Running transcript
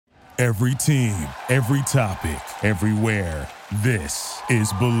Every team, every topic, everywhere. This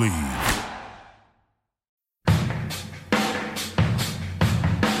is Believe.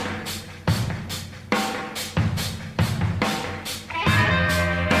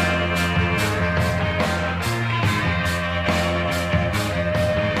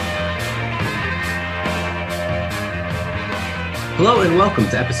 Hello and welcome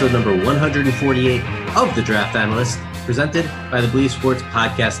to episode number 148 of The Draft Analyst, presented by the Believe Sports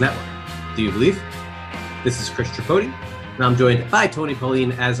Podcast Network. Do you believe? This is Chris Tripodi, and I'm joined by Tony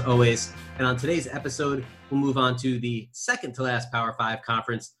Pauline as always. And on today's episode, we'll move on to the second to last Power 5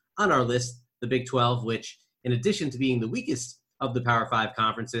 conference on our list, the Big 12, which in addition to being the weakest of the Power 5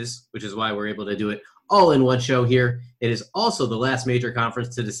 conferences, which is why we're able to do it all in one show here, it is also the last major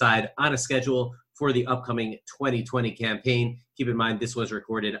conference to decide on a schedule for the upcoming 2020 campaign. Keep in mind, this was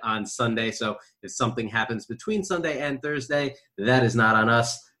recorded on Sunday, so if something happens between Sunday and Thursday, that is not on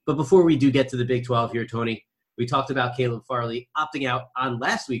us. But before we do get to the Big 12 here, Tony, we talked about Caleb Farley opting out on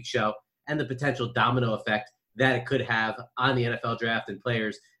last week's show and the potential domino effect that it could have on the NFL draft and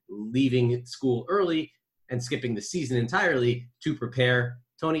players leaving school early and skipping the season entirely to prepare.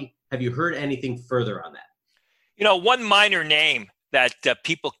 Tony, have you heard anything further on that? You know, one minor name that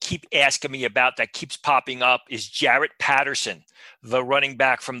people keep asking me about that keeps popping up is Jarrett Patterson, the running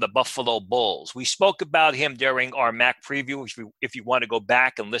back from the Buffalo Bulls. We spoke about him during our MAC preview, if you want to go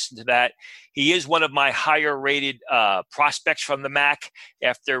back and listen to that. He is one of my higher-rated prospects from the MAC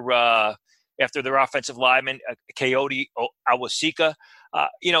after their offensive lineman, Coyote Awosika.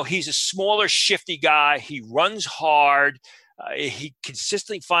 He's a smaller, shifty guy. He runs hard. He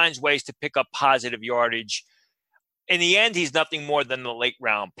consistently finds ways to pick up positive yardage. In the end, he's nothing more than the late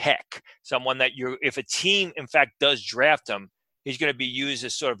round pick. Someone that if a team, in fact, does draft him, he's going to be used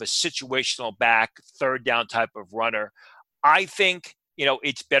as sort of a situational back, third down type of runner. I think,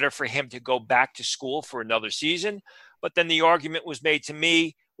 it's better for him to go back to school for another season. But then the argument was made to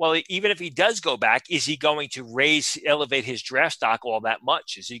me, well, even if he does go back, is he going to elevate his draft stock all that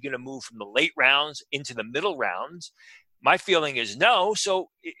much? Is he going to move from the late rounds into the middle rounds? My feeling is no. So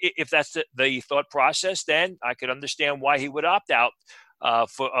if that's the thought process, then I could understand why he would opt out of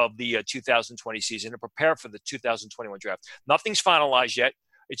the 2020 season and prepare for the 2021 draft. Nothing's finalized yet.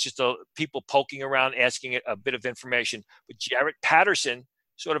 It's just people poking around, asking a bit of information. But Jarrett Patterson,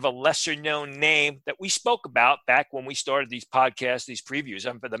 sort of a lesser-known name that we spoke about back when we started these podcasts, these previews.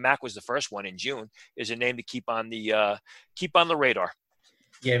 The MAC was the first one in June. Is a name to keep on the radar.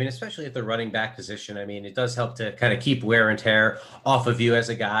 Yeah, especially at the running back position, it does help to kind of keep wear and tear off of you as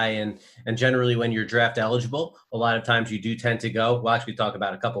a guy. And generally when you're draft eligible, a lot of times you do tend to go. We'll actually talk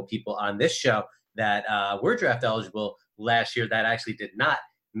about a couple of people on this show that were draft eligible last year that actually did not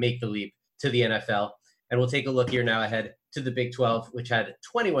make the leap to the NFL. And we'll take a look here now ahead to the Big 12, which had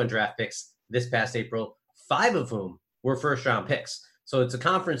 21 draft picks this past April, 5 of whom were first-round picks. So it's a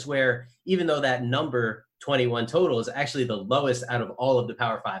conference where even though that number 21 total is actually the lowest out of all of the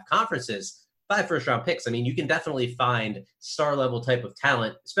Power 5 conferences, 5 first-round picks. You can definitely find star-level type of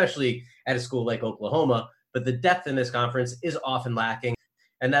talent, especially at a school like Oklahoma, but the depth in this conference is often lacking,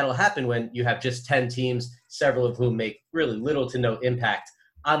 and that'll happen when you have just 10 teams, several of whom make really little to no impact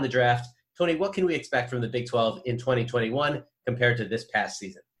on the draft. Tony, what can we expect from the Big 12 in 2021 compared to this past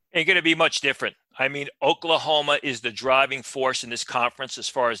season? Ain't going to be much different. Oklahoma is the driving force in this conference as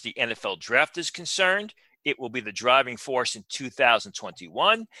far as the NFL draft is concerned. It will be the driving force in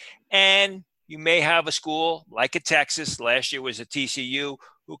 2021. And you may have a school like a Texas, last year was a TCU,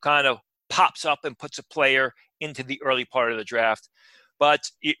 who kind of pops up and puts a player into the early part of the draft. But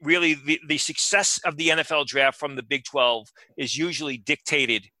it really, the success of the NFL draft from the Big 12 is usually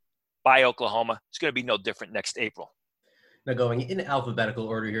dictated by Oklahoma. It's going to be no different next April. Now going in alphabetical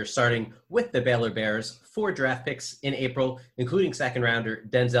order here, starting with the Baylor Bears, 4 draft picks in April, including second rounder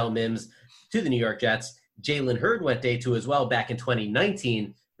Denzel Mims to the New York Jets. Jalen Hurd went day 2 as well back in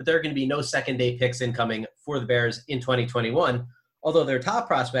 2019, but there are going to be no second day picks incoming for the Bears in 2021, although their top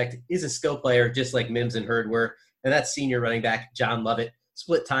prospect is a skill player just like Mims and Hurd were, and that's senior running back John Lovett.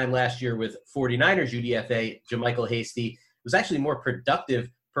 Split time last year with 49ers UDFA JaMycal Hasty, was actually more productive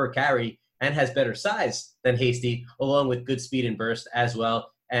per carry and has better size than Hasty, along with good speed and burst as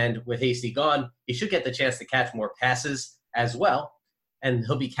well. And with Hasty gone, he should get the chance to catch more passes as well. And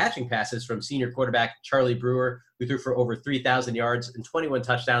he'll be catching passes from senior quarterback Charlie Brewer, who threw for over 3,000 yards and 21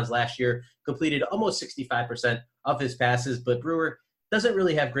 touchdowns last year, completed almost 65% of his passes. But Brewer doesn't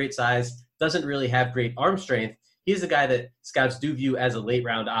really have great size, doesn't really have great arm strength. He's the guy that scouts do view as a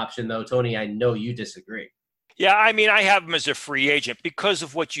late-round option, though. Tony, I know you disagree. Yeah, I have him as a free agent because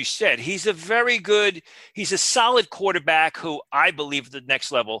of what you said. He's a solid quarterback who I believe at the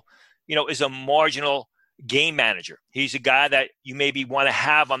next level is a marginal game manager. He's a guy that you maybe want to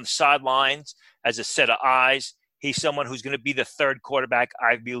have on the sidelines as a set of eyes. He's someone who's going to be the third quarterback,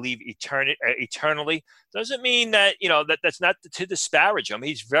 I believe, eternally. Doesn't mean that, that's not to disparage him.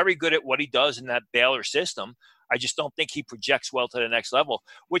 He's very good at what he does in that Baylor system. I just don't think he projects well to the next level,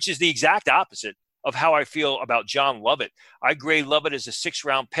 which is the exact opposite of how I feel about John Lovett. I grade Lovett as a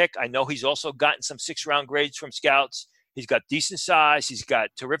 6th-round pick. I know he's also gotten some 6th-round grades from scouts. He's got decent size. He's got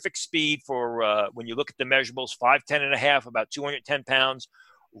terrific speed for when you look at the measurables, 5'10 and a half, about 210 pounds.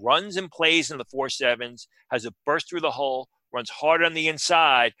 Runs and plays in the 4.7s, has a burst through the hole, runs hard on the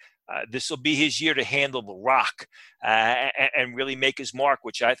inside. This will be his year to handle the rock and really make his mark,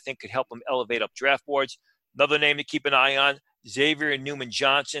 which I think could help him elevate up draft boards. Another name to keep an eye on, Xavier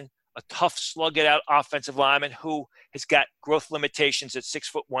Newman-Johnson, a tough slug-it-out offensive lineman who has got growth limitations at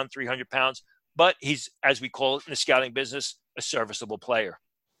 6'1", 300 pounds, but he's, as we call it in the scouting business, a serviceable player.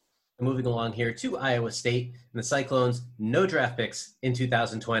 Moving along here to Iowa State, and the Cyclones, no draft picks in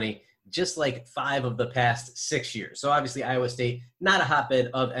 2020, just like 5 of the past 6 years. So obviously Iowa State, not a hotbed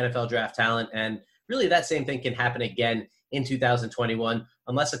of NFL draft talent, and really that same thing can happen again in 2021,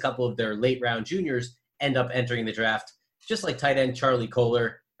 unless a couple of their late-round juniors end up entering the draft, just like tight end Charlie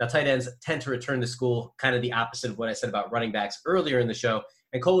Kolar. Now, tight ends tend to return to school, kind of the opposite of what I said about running backs earlier in the show,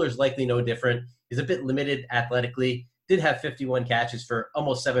 and Kolar's likely no different. He's a bit limited athletically, did have 51 catches for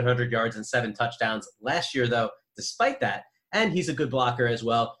almost 700 yards and 7 touchdowns last year, though, despite that. And he's a good blocker as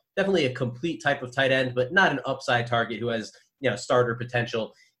well. Definitely a complete type of tight end, but not an upside target who has, starter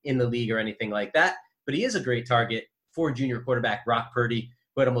potential in the league or anything like that. But he is a great target for junior quarterback Brock Purdy,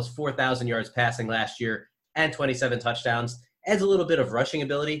 who had almost 4,000 yards passing last year and 27 touchdowns. Adds a little bit of rushing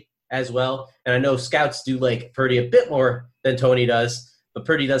ability as well. And I know scouts do like Purdy a bit more than Tony does, but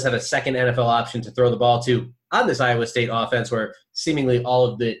Purdy does have a second NFL option to throw the ball to on this Iowa State offense, where seemingly all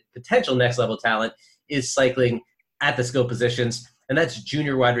of the potential next-level talent is cycling at the skill positions, and that's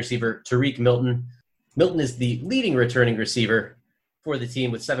junior wide receiver Tariq Milton. Milton is the leading returning receiver for the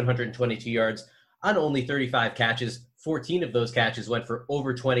team with 722 yards on only 35 catches. 14 of those catches went for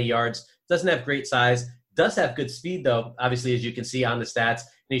over 20 yards. Doesn't have great size, does have good speed, though, obviously, as you can see on the stats,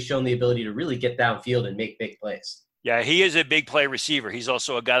 and he's shown the ability to really get downfield and make big plays. Yeah, he is a big play receiver. He's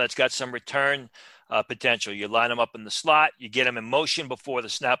also a guy that's got some return potential. You line him up in the slot, you get him in motion before the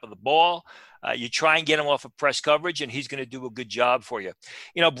snap of the ball, you try and get him off of press coverage, and he's going to do a good job for you.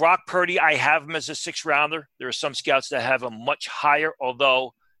 Brock Purdy, I have him as a 6th-rounder. There are some scouts that have him much higher,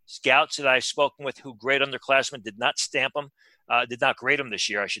 although scouts that I've spoken with who grade underclassmen did not stamp him, did not grade him this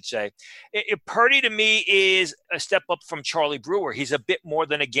year, I should say. Purdy, to me, is a step up from Charlie Brewer. He's a bit more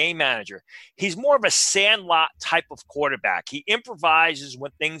than a game manager. He's more of a sandlot type of quarterback. He improvises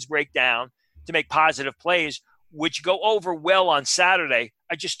when things break down to make positive plays, which go over well on Saturday.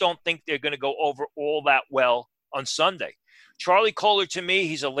 I just don't think they're going to go over all that well on Sunday. Charlie Kolar, to me,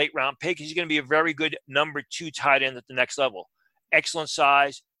 he's a late-round pick. He's going to be a very good number 2 tight end at the next level. Excellent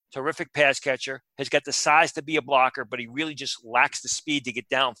size, terrific pass catcher, has got the size to be a blocker, but he really just lacks the speed to get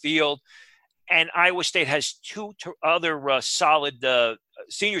downfield. And Iowa State has 2 other solid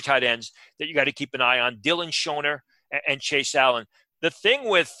senior tight ends that you got to keep an eye on, Dylan Schoner and Chase Allen. The thing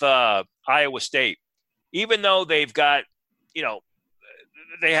with Iowa State, even though they've got,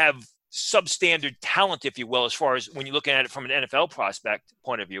 they have substandard talent, if you will, as far as when you're looking at it from an NFL prospect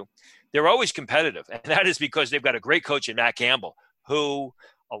point of view, they're always competitive. And that is because they've got a great coach in Matt Campbell, who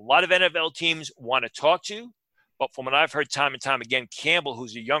a lot of NFL teams want to talk to. But from what I've heard time and time again, Campbell,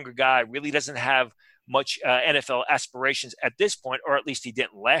 who's a younger guy, really doesn't have much NFL aspirations at this point, or at least he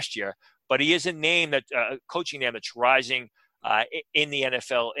didn't last year. But he is a name that coaching name that's rising in the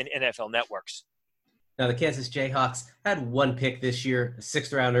NFL, in NFL networks. Now, the Kansas Jayhawks had 1 pick this year, a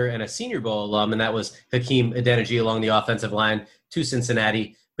 6th-rounder and a Senior Bowl alum, and that was Hakeem Adeniji along the offensive line to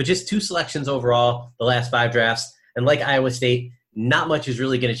Cincinnati. But just 2 selections overall the last 5 drafts. And like Iowa State, not much is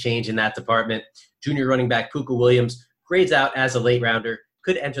really going to change in that department. Junior running back Pooka Williams grades out as a late-rounder,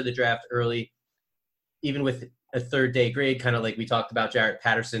 could enter the draft early, even with a 3rd-day grade, kind of like we talked about Jarrett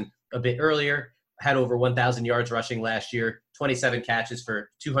Patterson a bit earlier. Had over 1,000 yards rushing last year, 27 catches for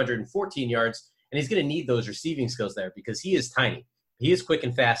 214 yards, and he's going to need those receiving skills there because he is tiny. He is quick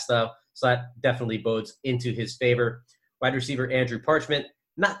and fast, though, so that definitely bodes into his favor. Wide receiver Andrew Parchment,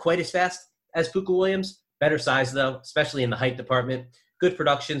 not quite as fast as Pooka Williams, better size, though, especially in the height department. Good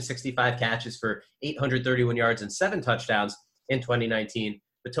production, 65 catches for 831 yards and 7 touchdowns in 2019.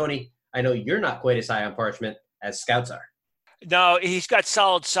 But, Tony, I know you're not quite as high on Parchment as scouts are. No, he's got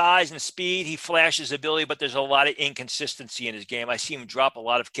solid size and speed. He flashes ability, but there's a lot of inconsistency in his game. I see him drop a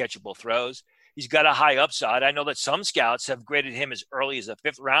lot of catchable throws. He's got a high upside. I know that some scouts have graded him as early as a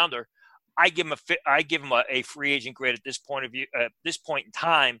 5th rounder. I give him a free agent grade at this point of view. At this point in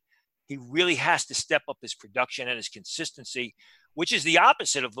time, he really has to step up his production and his consistency, which is the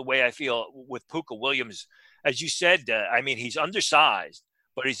opposite of the way I feel with Pooka Williams. As you said, he's undersized,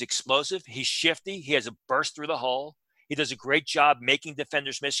 but he's explosive. He's shifty. He has a burst through the hole. He does a great job making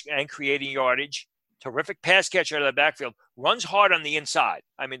defenders miss and creating yardage. Terrific pass catcher out of the backfield. Runs hard on the inside.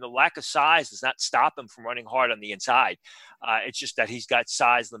 The lack of size does not stop him from running hard on the inside. It's just that he's got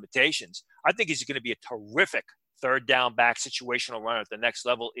size limitations. I think he's going to be a terrific third down back situational runner at the next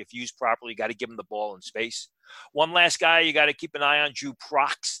level. If used properly, you got to give him the ball in space. One last guy you got to keep an eye on, Drew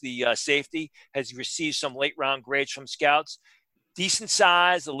Prox, the safety, has received some late round grades from scouts. Decent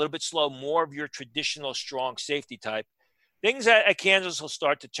size, a little bit slow, more of your traditional strong safety type. Things at Kansas will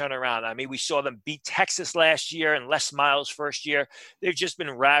start to turn around. We saw them beat Texas last year and Les Miles first year. They've just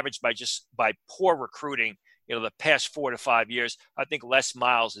been ravaged by poor recruiting, the past 4 to 5 years. I think Les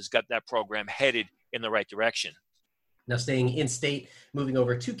Miles has got that program headed in the right direction. Now staying in state, moving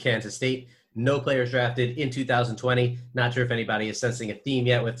over to Kansas State, no players drafted in 2020. Not sure if anybody is sensing a theme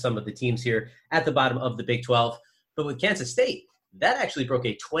yet with some of the teams here at the bottom of the Big 12. But with Kansas State, that actually broke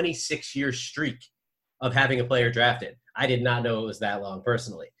a 26-year streak of having a player drafted. I did not know it was that long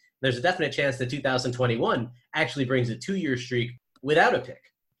personally. There's a definite chance that 2021 actually brings a 2-year streak without a pick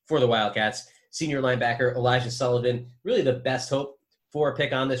for the Wildcats. Senior linebacker Elijah Sullivan, really the best hope for a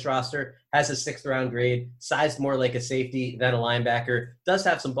pick on this roster, has a 6th round grade, sized more like a safety than a linebacker, does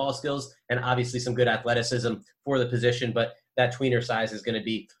have some ball skills and obviously some good athleticism for the position, but that tweener size is going to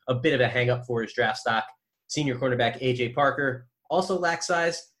be a bit of a hang-up for his draft stock. Senior cornerback A.J. Parker also lacks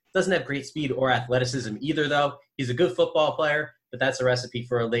size, doesn't have great speed or athleticism either, though. He's a good football player, but that's a recipe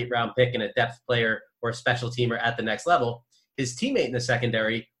for a late-round pick and a depth player or a special teamer at the next level. His teammate in the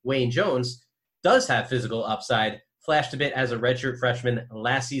secondary, Wayne Jones, does have physical upside, flashed a bit as a redshirt freshman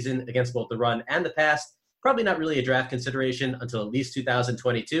last season against both the run and the pass. Probably not really a draft consideration until at least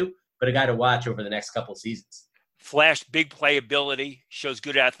 2022, but a guy to watch over the next couple seasons. Flashed big playability, shows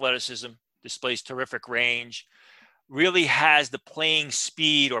good athleticism, displays terrific range, really has the playing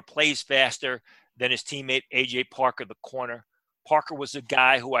speed or plays faster than his teammate A.J. Parker, the corner. Parker was a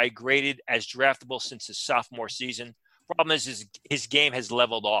guy who I graded as draftable since his sophomore season. Problem is his game has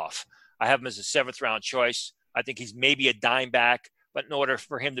leveled off. I have him as a 7th round choice. I think he's maybe a dime back, but in order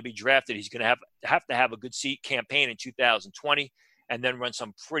for him to be drafted, he's going to have a good seat campaign in 2020 and then run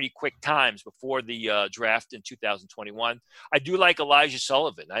some pretty quick times before the draft in 2021. I do like Elijah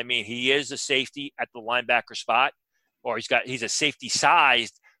Sullivan. He is a safety at the linebacker spot, or he's a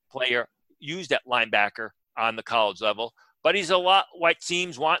safety-sized player used at linebacker on the college level. But he's a lot what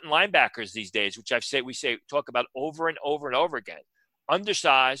teams want in linebackers these days, which we talk about over and over and over again.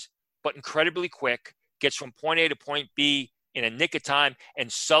 Undersized, but incredibly quick, gets from point A to point B in a nick of time,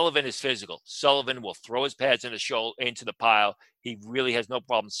 and Sullivan is physical. Sullivan will throw his pads into the pile. He really has no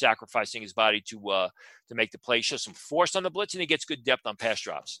problem sacrificing his body to make the play. He shows some force on the blitz, and he gets good depth on pass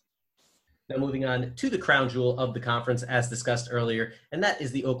drops. Now moving on to the crown jewel of the conference, as discussed earlier, and that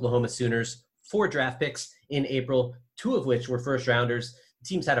is the Oklahoma Sooners. 4 draft picks in April, 2 of which were first-rounders. The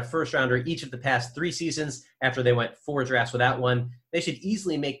teams had a first-rounder each of the past 3 seasons after they went 4 drafts without one. They should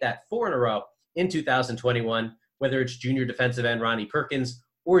easily make that 4 in a row in 2021, whether it's junior defensive end Ronnie Perkins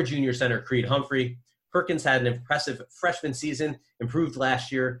or junior center Creed Humphrey. Perkins had an impressive freshman season, improved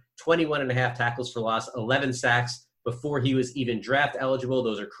last year, 21.5 tackles for loss, 11 sacks before he was even draft eligible.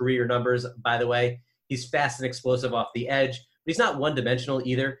 Those are career numbers, by the way. He's fast and explosive off the edge, but he's not one-dimensional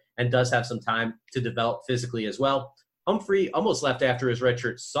either and does have some time to develop physically as well. Humphrey almost left after his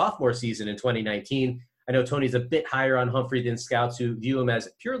redshirt sophomore season in 2019. I know Tony's a bit higher on Humphrey than scouts who view him as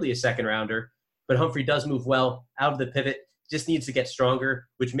purely a second-rounder, but Humphrey does move well out of the pivot, just needs to get stronger,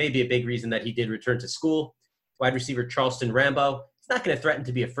 which may be a big reason that he did return to school. Wide receiver Charleston Rambo, it's not going to threaten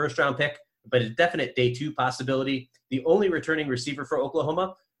to be a first-round pick, but a definite day 2 possibility. The only returning receiver for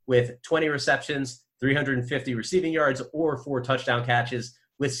Oklahoma with 20 receptions, 350 receiving yards, or 4 touchdown catches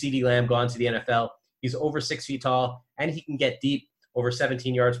with CeeDee Lamb gone to the NFL. He's over 6 feet tall, and he can get deep, over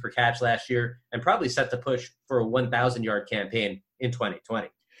 17 yards per catch last year, and probably set to push for a 1,000-yard campaign in 2020.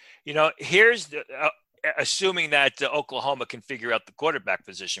 Here's the assuming that Oklahoma can figure out the quarterback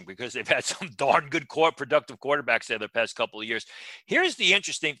position, because they've had some darn good productive quarterbacks there the past couple of years. Here's the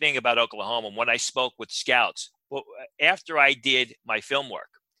interesting thing about Oklahoma. When I spoke with scouts, after I did my film work,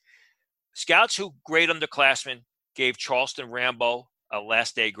 scouts who grade underclassmen gave Charleston Rambo a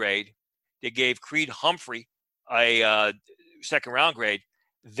last day grade. They gave Creed Humphrey a second round grade.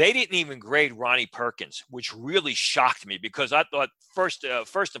 They didn't even grade Ronnie Perkins, which really shocked me because I thought first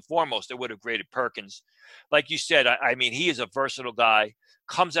and foremost they would have graded Perkins. Like you said, I mean, he is a versatile guy,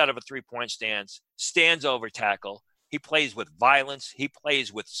 comes out of a three-point stance, stands over tackle. He plays with violence. He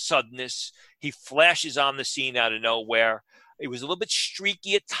plays with suddenness. He flashes on the scene out of nowhere. It was a little bit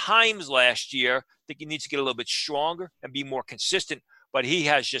streaky at times last year. I think he needs to get a little bit stronger and be more consistent, but he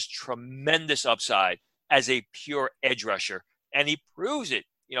has just tremendous upside as a pure edge rusher, and he proves it.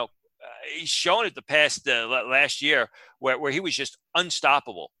 He's shown it the past last year where he was just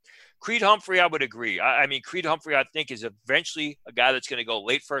unstoppable. Creed Humphrey, I would agree. I mean, Creed Humphrey, I think, is eventually a guy that's going to go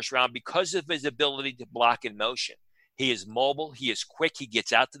late first round because of his ability to block in motion. He is mobile. He is quick. He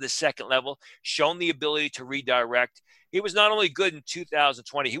gets out to the second level, shown the ability to redirect. He was not only good in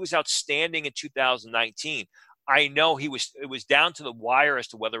 2020, he was outstanding in 2019. I know it was down to the wire as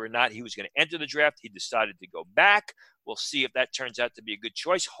to whether or not he was going to enter the draft. He decided to go back. We'll see if that turns out to be a good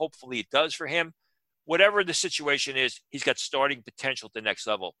choice. Hopefully it does for him. Whatever the situation is, he's got starting potential at the next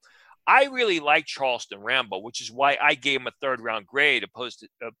level. I really like Charleston Rambo, which is why I gave him a third-round grade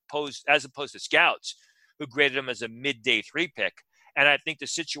as opposed to scouts who graded him as a mid-day 3 pick. And I think the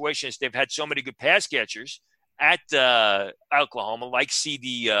situation is they've had so many good pass catchers at Oklahoma, like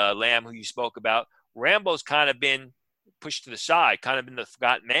C.D. Lamb, who you spoke about. Rambo's kind of been pushed to the side, kind of been the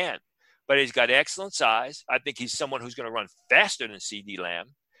forgotten man. But he's got excellent size. I think he's someone who's going to run faster than C.D. Lamb.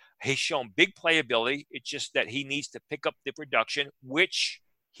 He's shown big playability. It's just that he needs to pick up the production, which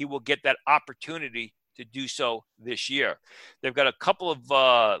he will get that opportunity to do so this year. They've got a couple of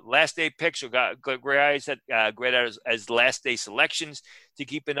last day picks or graded as last day selections to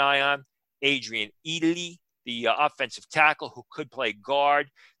keep an eye on. Adrian Ely, the offensive tackle who could play guard.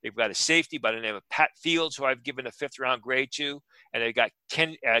 They've got a safety by the name of Pat Fields, who I've given a 5th-round grade to. And they've got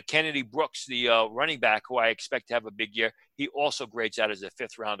Kennedy Brooks, the running back, who I expect to have a big year. He also grades out as a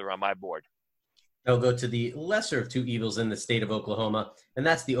 5th-rounder on my board. They'll go to the lesser of two evils in the state of Oklahoma, and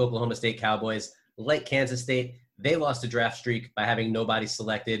that's the Oklahoma State Cowboys. Like Kansas State, they lost a draft streak by having nobody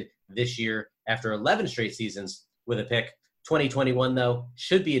selected this year after 11 straight seasons with a pick. 2021, though,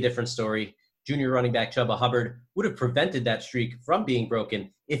 should be a different story. Junior running back Chuba Hubbard would have prevented that streak from being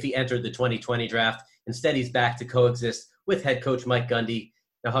broken if he entered the 2020 draft. Instead, he's back to coexist with head coach Mike Gundy.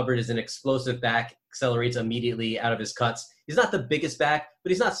 Now, Hubbard is an explosive back, accelerates immediately out of his cuts. He's not the biggest back, but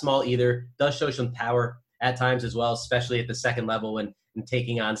he's not small either. Does show some power at times as well, especially at the second level and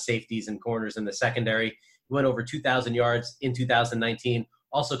taking on safeties and corners in the secondary. He went over 2,000 yards in 2019,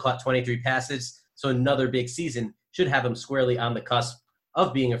 also caught 23 passes. So another big season should have him squarely on the cusp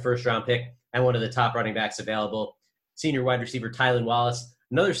of being a first-round pick and one of the top running backs available. Senior wide receiver Tylan Wallace,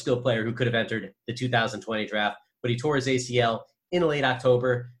 another skill player who could have entered the 2020 draft, but he tore his ACL in late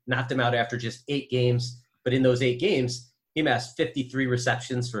October, knocked him out after just 8 games. But in those 8 games, he amassed 53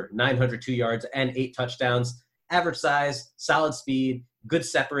 receptions for 902 yards and 8 touchdowns. Average size, solid speed, good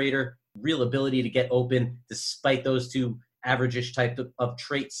separator, real ability to get open despite those two average-ish type of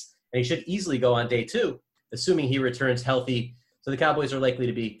traits. And he should easily go on day 2, assuming he returns healthy. So the Cowboys are likely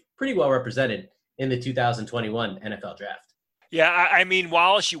to be pretty well represented in the 2021 NFL draft. Yeah, I mean,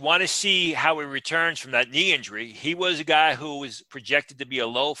 Wallace, you want to see how he returns from that knee injury. He was a guy who was projected to be a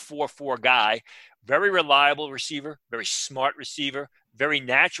low 4.4 guy, very reliable receiver, very smart receiver, very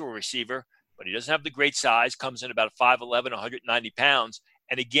natural receiver, but he doesn't have the great size, comes in about 5'11", 190 pounds.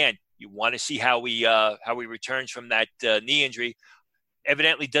 And again, you want to see how he returns from that knee injury.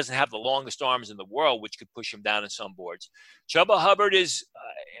 Evidently doesn't have the longest arms in the world, which could push him down in some boards. Chuba Hubbard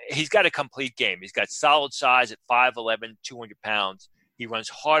he's got a complete game. He's got solid size at 5'11", 200 pounds. He runs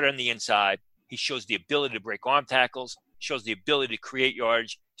hard on the inside. He shows the ability to break arm tackles, shows the ability to create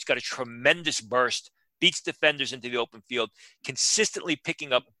yards. He's got a tremendous burst, beats defenders into the open field, consistently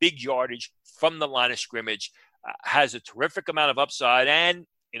picking up big yardage from the line of scrimmage, has a terrific amount of upside. And,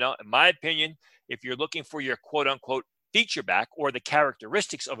 in my opinion, if you're looking for your quote-unquote feature back or the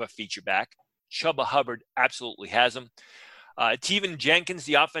characteristics of a feature back, Chuba Hubbard absolutely has them. Tevin Jenkins,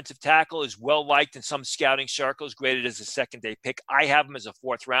 the offensive tackle, is well-liked in some scouting circles, graded as a second-day pick. I have him as a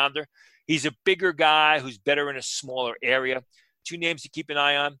 4th-rounder. He's a bigger guy who's better in a smaller area. 2 names to keep an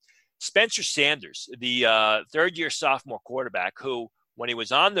eye on. Spencer Sanders, the third-year sophomore quarterback who, when he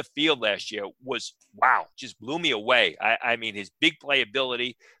was on the field last year, was, wow, just blew me away. I mean, his big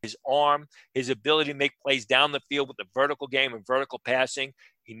playability, his arm, his ability to make plays down the field with the vertical game and vertical passing.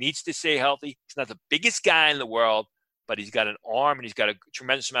 He needs to stay healthy. He's not the biggest guy in the world, but he's got an arm and he's got a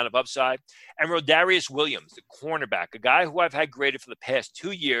tremendous amount of upside. And Rodarius Williams, the cornerback, a guy who I've had graded for the past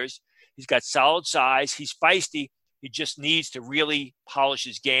 2 years. He's got solid size. He's feisty. He just needs to really polish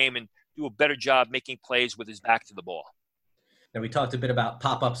his game and do a better job making plays with his back to the ball. Now, we talked a bit about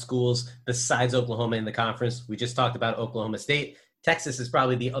pop-up schools besides Oklahoma in the conference. We just talked about Oklahoma State. Texas is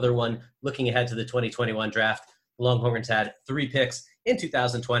probably the other one looking ahead to the 2021 draft. The Longhorns had 3 picks in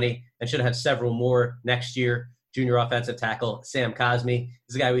 2020 and should have several more next year. Junior offensive tackle Sam Cosmi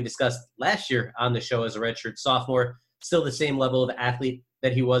is a guy we discussed last year on the show as a redshirt sophomore. Still the same level of athlete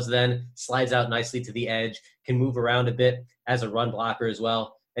that he was then, slides out nicely to the edge, can move around a bit as a run blocker as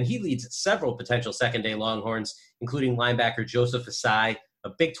well. And he leads several potential second-day Longhorns, including linebacker Joseph Asai, a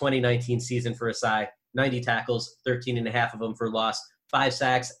big 2019 season for Asai, 90 tackles, 13 and a half of them for loss, 5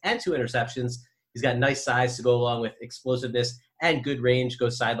 sacks, and 2 interceptions. He's got nice size to go along with explosiveness and good range,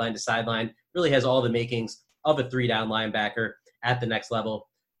 goes sideline to sideline, really has all the makings of a 3-down linebacker at the next level.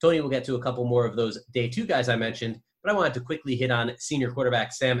 Tony will get to a couple more of those day 2 guys I mentioned, but I wanted to quickly hit on senior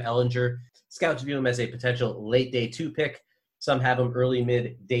quarterback Sam Ehlinger. Scouts view him as a potential late day 2 pick. Some have him early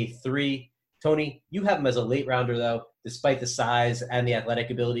mid day 3. Tony, you have him as a late rounder though, despite the size and the athletic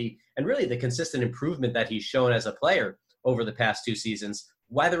ability and really the consistent improvement that he's shown as a player over the past 2 seasons.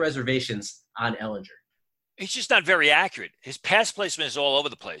 Why the reservations on Ehlinger? He's just not very accurate. His pass placement is all over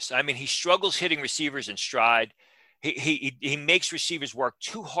the place. I mean, he struggles hitting receivers in stride. He makes receivers work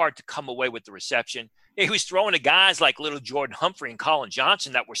too hard to come away with the reception. He was throwing to guys like little Jordan Humphrey and Colin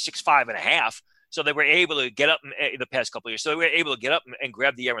Johnson that were 6'5" and a half. So they were able to get up in the past couple of years. So they were able to get up and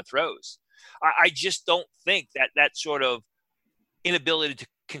grab the errant throws. I just don't think that sort of inability to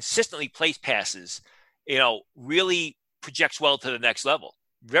consistently place passes, really projects well to the next level.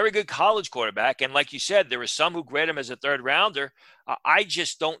 Very good college quarterback. And like you said, there are some who grade him as a 3rd rounder. I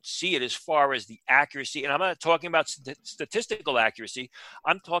just don't see it as far as the accuracy. And I'm not talking about statistical accuracy.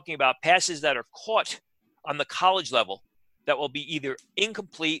 I'm talking about passes that are caught on the college level that will be either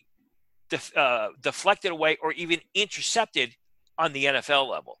incomplete, deflected away, or even intercepted on the NFL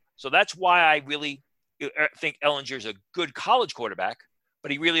level. So that's why I really think Ehlinger is a good college quarterback,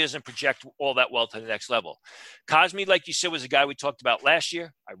 but he really doesn't project all that well to the next level. Cosmi, like you said, was a guy we talked about last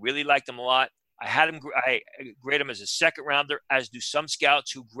year. I really liked him a lot. I grade him as a 2nd rounder, as do some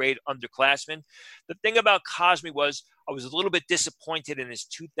scouts who grade underclassmen. The thing about Cosmi was I was a little bit disappointed in his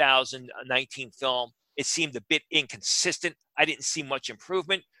 2019 film. It seemed a bit inconsistent. I didn't see much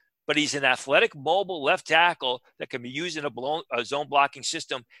improvement, but he's an athletic, mobile left tackle that can be used in a zone blocking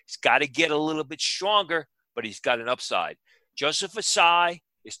system. He's got to get a little bit stronger, but he's got an upside. Joseph Asai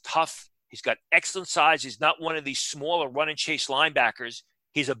is tough. He's got excellent size. He's not one of these smaller run and chase linebackers.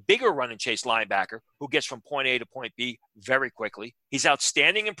 He's a bigger run and chase linebacker who gets from point A to point B very quickly. He's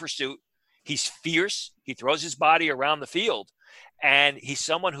outstanding in pursuit. He's fierce. He throws his body around the field. And he's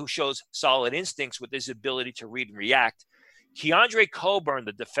someone who shows solid instincts with his ability to read and react. Keandre Coburn,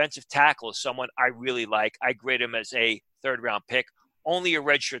 the defensive tackle, is someone I really like. I grade him as a 3rd-round pick. Only a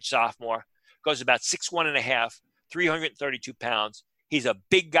redshirt sophomore. Goes about 6'1" and a half. 332 pounds. He's a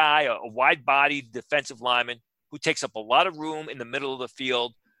big guy, a wide-bodied defensive lineman who takes up a lot of room in the middle of the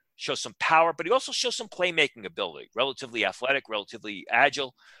field, shows some power, but he also shows some playmaking ability, relatively athletic, relatively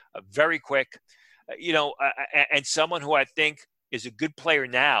agile, very quick, and someone who I think is a good player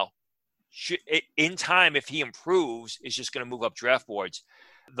now. In time, if he improves, is just going to move up draft boards.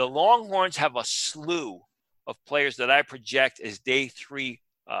 The Longhorns have a slew of players that I project as day 3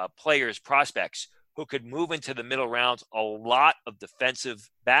 players, prospects, who could move into the middle rounds. A lot of defensive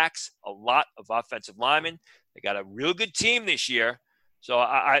backs, a lot of offensive linemen. They got a real good team this year. So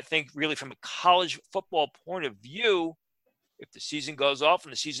I think really from a college football point of view, if the season goes off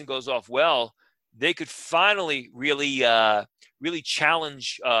and the season goes off well, they could finally really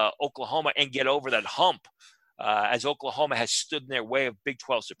challenge Oklahoma and get over that hump, as Oklahoma has stood in their way of Big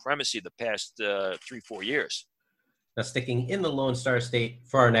 12 supremacy the past 3-4 years. Now, sticking in the Lone Star State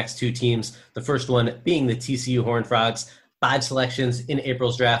for our next 2 teams, the first one being the TCU Horned Frogs. 5 selections in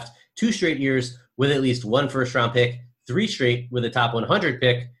April's draft, 2 straight years with at least 1 first-round pick, 3 straight with a top 100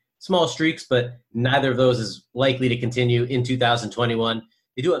 pick. Small streaks, but neither of those is likely to continue in 2021.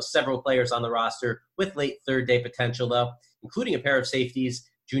 They do have several players on the roster with late 3rd-day potential, though, including a pair of safeties,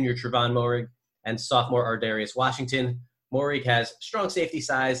 junior Trevon Moehrig and sophomore Ardarius Washington. Moehrig has strong safety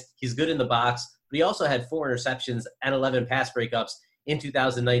size. He's good in the box, but he also had 4 interceptions and 11 pass breakups in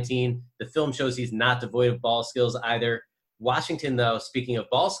 2019. The film shows he's not devoid of ball skills either. Washington, though, speaking of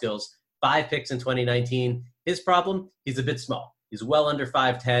ball skills, 5 picks in 2019. His problem, he's a bit small. He's well under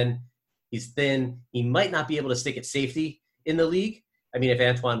 5'10". He's thin. He might not be able to stick at safety in the league. I mean, if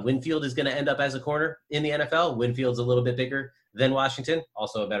Antoine Winfield is going to end up as a corner in the NFL, Winfield's a little bit bigger than Washington,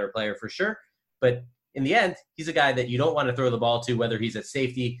 also a better player for sure. But in the end, he's a guy that you don't want to throw the ball to, whether he's at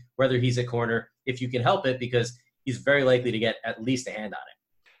safety, whether he's at corner, if you can help it, because he's very likely to get at least a hand on it.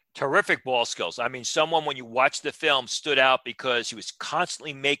 Terrific ball skills. I mean, someone, when you watch the film, stood out because he was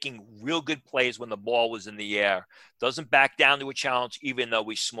constantly making real good plays when the ball was in the air. Doesn't back down to a challenge, even though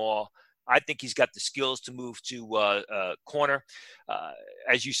he's small. I think he's got the skills to move to corner.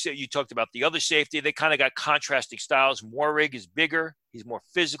 As you said, you talked about the other safety. They kind of got contrasting styles. Moehrig is bigger. He's more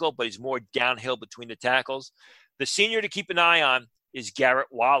physical, but he's more downhill between the tackles. The senior to keep an eye on is Garrett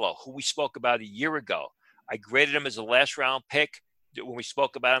Wallow, who we spoke about a year ago. I graded him as a last-round pick when we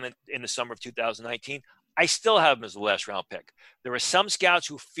spoke about him in the summer of 2019. I still have him as a last-round pick. There are some scouts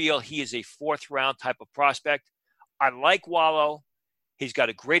who feel he is a fourth-round type of prospect. I like Wallow. He's got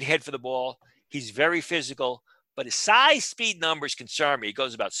a great head for the ball. He's very physical, but his size, speed numbers concern me. He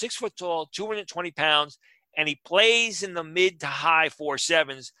goes about 6 foot tall, 220 pounds, and he plays in the mid to high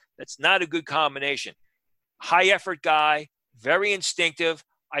 4.7s. That's not a good combination. High effort guy, very instinctive.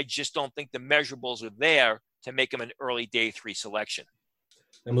 I just don't think the measurables are there to make him an early day 3 selection.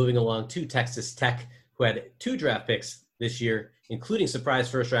 Now moving along to Texas Tech, who had 2 draft picks this year, including surprise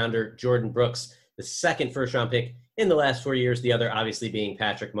first rounder Jordan Brooks, the second first round pick in the last 4 years, the other obviously being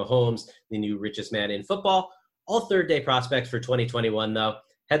Patrick Mahomes, the new richest man in football. All third day prospects for 2021, though,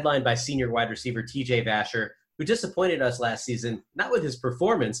 headlined by senior wide receiver TJ Vasher, who disappointed us last season, not with his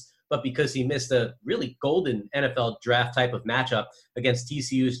performance, but because he missed a really golden NFL draft type of matchup against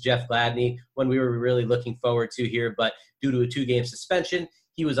TCU's Jeff Gladney, one we were really looking forward to here, but due to a 2-game suspension,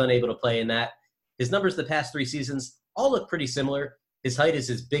 he was unable to play in that. His numbers the past 3 seasons all look pretty similar. His height is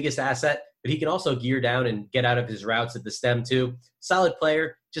his biggest asset, but he can also gear down and get out of his routes at the stem too. Solid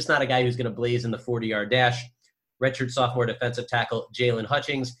player, just not a guy who's going to blaze in the 40-yard dash. Redshirt sophomore defensive tackle Jalen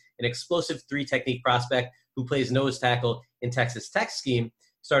Hutchings, an explosive 3-technique prospect who plays nose tackle in Texas Tech's scheme,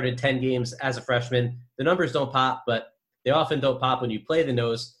 started 10 games as a freshman. The numbers don't pop, but they often don't pop when you play the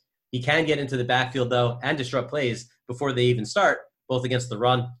nose. He can get into the backfield, though, and disrupt plays before they even start, both against the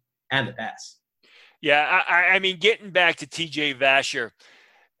run and the pass. Yeah, I mean, getting back to TJ Vasher,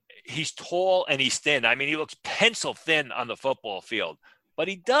 he's tall and he's thin. I mean, he looks pencil thin on the football field, but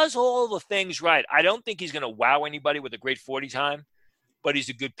he does all the things right. I don't think he's going to wow anybody with a great 40 time, but he's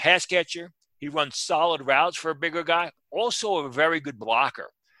a good pass catcher. He runs solid routes for a bigger guy. Also a very good blocker,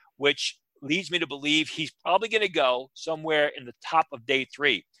 which leads me to believe he's probably going to go somewhere in the top of day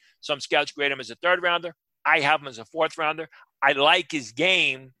 3. Some scouts grade him as a 3rd rounder. I have him as a 4th rounder. I like his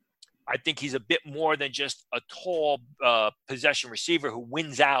game. I think he's a bit more than just a tall possession receiver who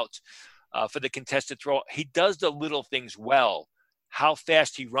wins out for the contested throw. He does the little things well. How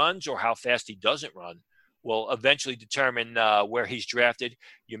fast he runs or how fast he doesn't run will eventually determine where he's drafted.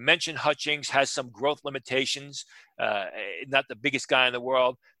 You mentioned Hutchings has some growth limitations, not the biggest guy in the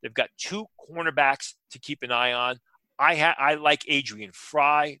world. They've got 2 cornerbacks to keep an eye on. I like Adrian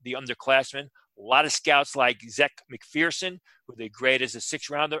Fry, the underclassman. A lot of scouts like Zech McPherson, who they grade as a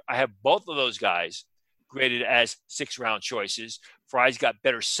 6th-rounder. I have both of those guys graded as 6th-round choices. Fry's got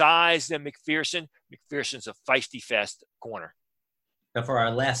better size than McPherson. McPherson's a feisty, fast corner. Now for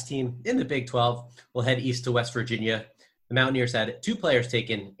our last team in the Big 12, we'll head east to West Virginia. The Mountaineers had 2 players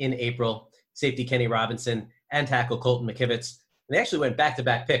taken in April, safety Kenny Robinson and tackle Colton McKivitz. And they actually went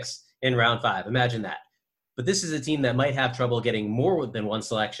back-to-back picks in round 5. Imagine that. But this is a team that might have trouble getting more than one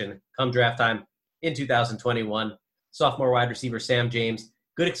selection come draft time in 2021. Sophomore wide receiver Sam James,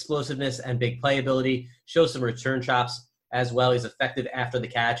 good explosiveness and big playability, shows some return chops as well. He's effective after the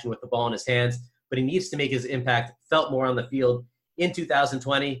catch and with the ball in his hands, but he needs to make his impact felt more on the field in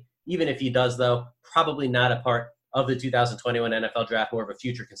 2020. Even if he does, though, probably not a part of the 2021 NFL draft, more of a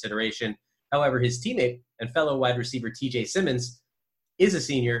future consideration. However, his teammate and fellow wide receiver TJ Simmons is a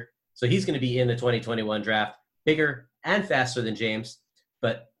senior, so he's going to be in the 2021 draft, bigger and faster than James.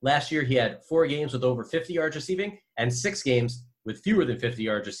 But last year he had 4 games with over 50 yards receiving and 6 games with fewer than 50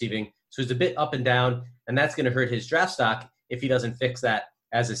 yards receiving. So he's a bit up and down, and that's going to hurt his draft stock if he doesn't fix that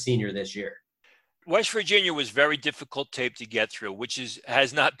as a senior this year. West Virginia was very difficult tape to get through, which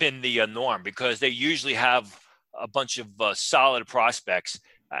has not been the norm because they usually have a bunch of solid prospects.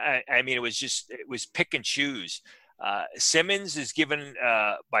 I mean, it was pick and choose. Simmons is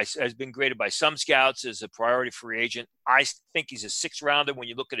has been graded by some scouts as a priority free agent. I think he's a 6th-rounder when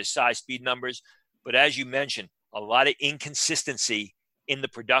you look at his size, speed numbers. But as you mentioned, a lot of inconsistency in the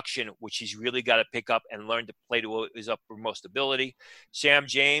production, which he's really got to pick up and learn to play to his uppermost ability. Sam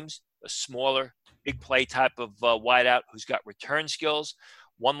James, a smaller, big play type of wideout who's got return skills.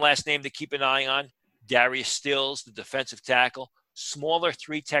 One last name to keep an eye on, Darius Stills, the defensive tackle. Smaller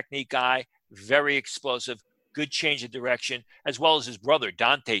 3-technique guy, very explosive, good change of direction, as well as his brother,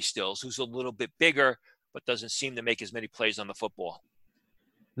 Dante Stills, who's a little bit bigger but doesn't seem to make as many plays on the football.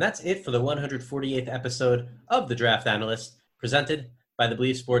 And that's it for the 148th episode of The Draft Analyst, presented by the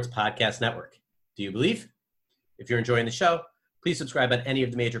Believe Sports Podcast Network. Do you believe? If you're enjoying the show, please subscribe on any of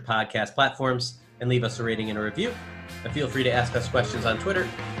the major podcast platforms and leave us a rating and a review. And feel free to ask us questions on Twitter,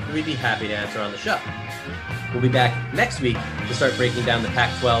 and we'd be happy to answer on the show. We'll be back next week to start breaking down the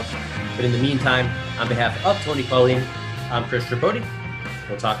Pac-12. But in the meantime, on behalf of Tony Pauline, I'm Chris Tripodi.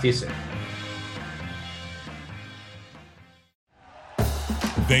 We'll talk to you soon.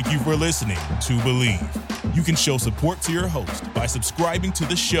 Thank you for listening to Believe. You can show support to your host by subscribing to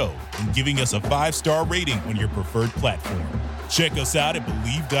the show and giving us a 5-star rating on your preferred platform. Check us out at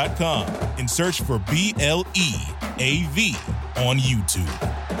Believe.com and search for BLEAV on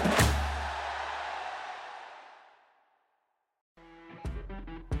YouTube.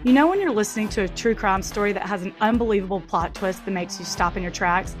 You know when you're listening to a true crime story that has an unbelievable plot twist that makes you stop in your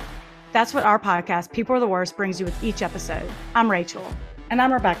tracks? That's what our podcast, People Are the Worst, brings you with each episode. I'm Rachel. And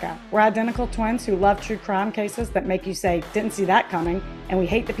I'm Rebecca. We're identical twins who love true crime cases that make you say, didn't see that coming, and we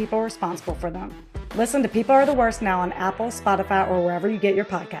hate the people responsible for them. Listen to People Are the Worst now on Apple, Spotify, or wherever you get your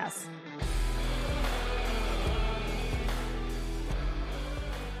podcasts.